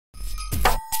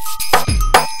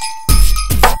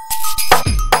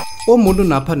O mundo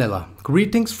na panela,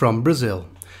 greetings from Brazil.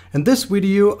 In this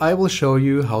video I will show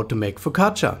you how to make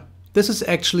focaccia. This is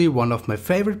actually one of my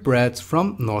favorite breads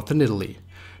from northern Italy.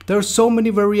 There are so many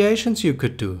variations you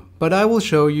could do, but I will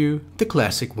show you the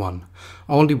classic one,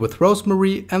 only with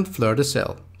rosemary and fleur de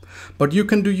sel. But you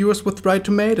can do yours with dried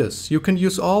tomatoes, you can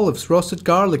use olives, roasted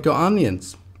garlic or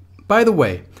onions. By the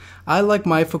way, I like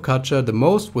my focaccia the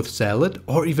most with salad,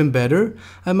 or even better,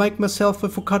 I make myself a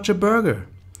focaccia burger.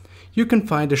 You can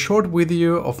find a short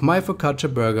video of my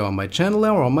focaccia burger on my channel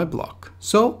or on my blog.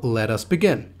 So let us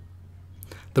begin.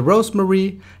 The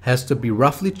rosemary has to be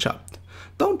roughly chopped.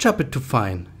 Don't chop it too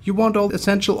fine. You want all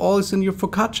essential oils in your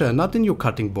focaccia, not in your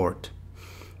cutting board.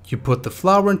 You put the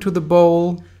flour into the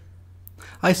bowl.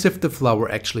 I sift the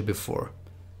flour actually before.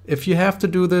 If you have to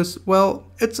do this, well,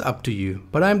 it's up to you,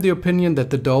 but I'm the opinion that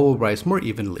the dough will rise more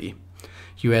evenly.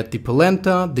 You add the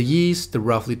polenta, the yeast, the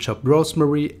roughly chopped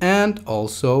rosemary, and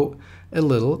also a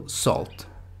little salt.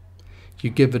 You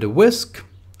give it a whisk,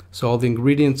 so all the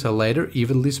ingredients are later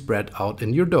evenly spread out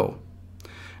in your dough.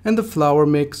 And the flour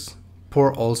mix,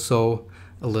 pour also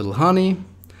a little honey.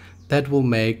 That will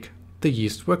make the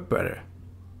yeast work better.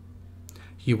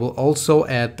 You will also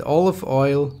add the olive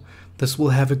oil. This will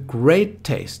have a great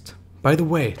taste. By the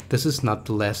way, this is not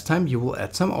the last time you will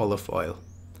add some olive oil.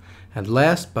 And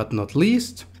last but not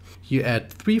least, you add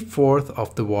 3/4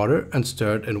 of the water and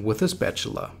stir it in with a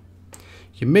spatula.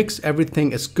 You mix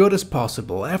everything as good as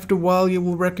possible. After a while you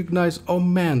will recognize, oh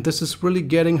man, this is really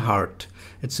getting hard.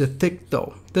 It's a thick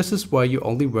dough. This is why you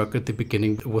only work at the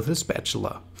beginning with a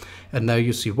spatula. And now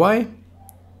you see why?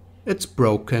 It's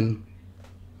broken.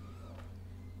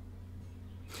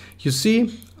 You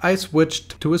see, I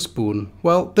switched to a spoon.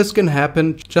 Well, this can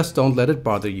happen, just don't let it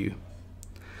bother you.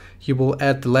 You will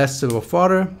add the last sip of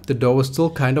water. The dough is still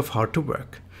kind of hard to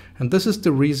work. And this is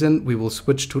the reason we will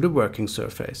switch to the working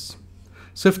surface.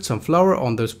 Sift some flour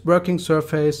on this working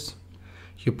surface.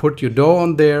 You put your dough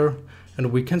on there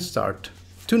and we can start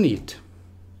to knead.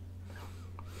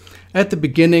 At the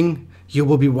beginning, you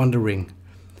will be wondering,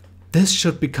 this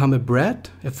should become a bread,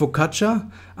 a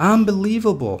focaccia?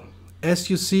 Unbelievable!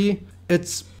 As you see,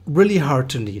 it's really hard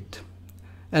to knead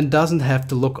and doesn't have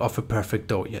the look of a perfect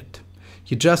dough yet.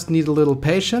 You just need a little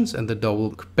patience and the dough will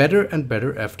look better and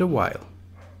better after a while.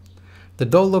 The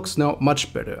dough looks now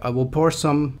much better. I will pour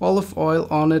some olive oil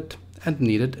on it and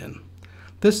knead it in.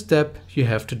 This step you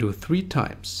have to do 3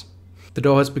 times. The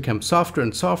dough has become softer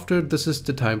and softer. This is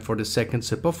the time for the second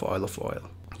sip of olive oil.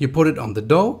 You put it on the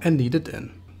dough and knead it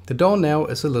in. The dough now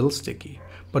is a little sticky,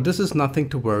 but this is nothing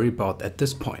to worry about at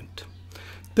this point.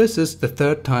 This is the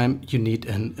 3rd time you knead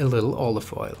in a little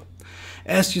olive oil.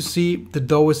 As you see, the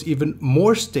dough is even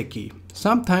more sticky.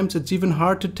 Sometimes it's even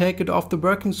hard to take it off the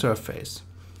working surface.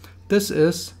 This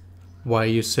is why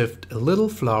you sift a little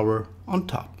flour on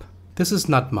top. This is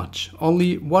not much,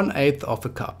 only 1/8 of a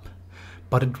cup.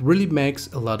 But it really makes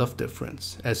a lot of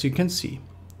difference, as you can see.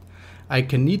 I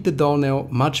can knead the dough now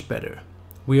much better.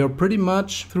 We are pretty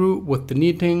much through with the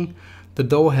kneading. The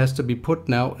dough has to be put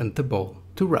now in the bowl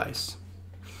to rise.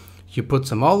 You put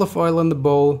some olive oil in the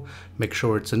bowl, make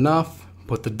sure it's enough,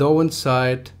 put the dough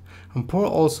inside and pour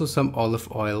also some olive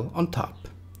oil on top.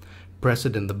 Press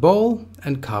it in the bowl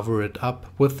and cover it up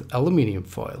with aluminium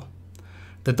foil.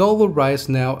 The dough will rise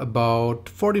now about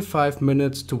 45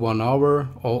 minutes to 1 hour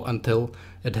or until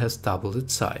it has doubled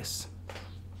its size.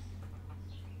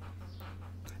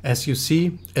 As you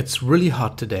see, it's really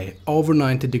hot today, over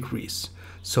 90 degrees.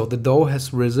 So the dough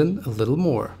has risen a little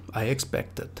more, I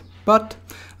expected. But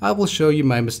I will show you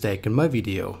my mistake in my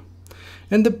video.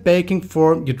 In the baking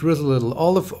form, you drizzle a little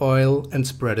olive oil and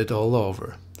spread it all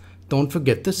over. Don't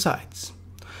forget the sides.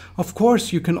 Of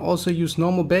course, you can also use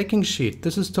normal baking sheet.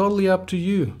 This is totally up to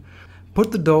you.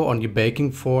 Put the dough on your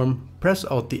baking form, press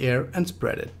out the air and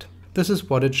spread it. This is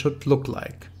what it should look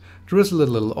like. Drizzle a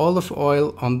little olive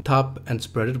oil on top and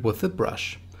spread it with a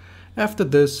brush. After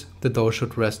this, the dough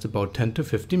should rest about 10 to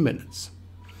 15 minutes.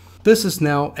 This is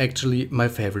now actually my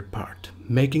favorite part,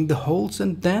 making the holes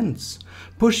and dents.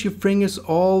 Push your fingers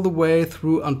all the way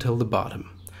through until the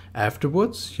bottom.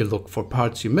 Afterwards, you look for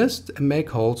parts you missed and make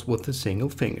holes with a single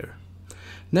finger.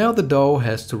 Now the dough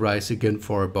has to rise again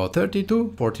for about 30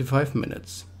 to 45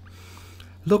 minutes.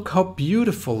 Look how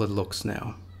beautiful it looks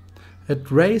now. It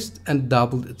raised and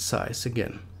doubled its size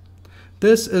again.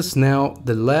 This is now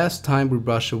the last time we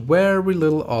brush a very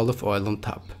little olive oil on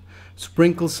top.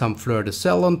 Sprinkle some fleur de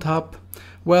sel on top.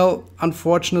 Well,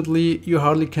 unfortunately, you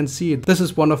hardly can see it. This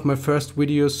is one of my first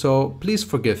videos, so please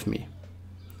forgive me.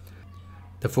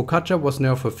 The focaccia was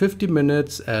now for 50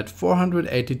 minutes at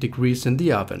 480 degrees in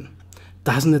the oven.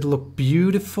 Doesn't it look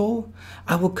beautiful?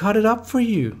 I will cut it up for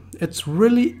you. It's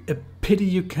really a pity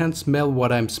you can't smell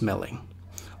what I'm smelling.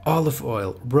 Olive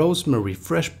oil, rosemary,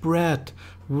 fresh bread.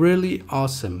 Really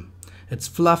awesome. It's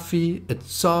fluffy,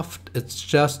 it's soft, it's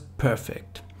just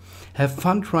perfect. Have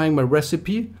fun trying my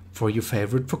recipe for your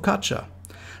favorite focaccia.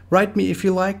 Write me if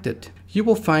you liked it. You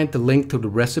will find the link to the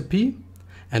recipe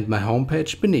and my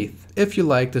homepage beneath. If you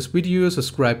like this video,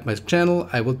 subscribe to my channel,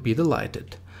 I would be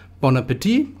delighted. Bon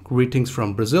appetit, greetings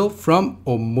from Brazil, from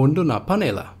O Mundo na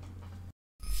Panela.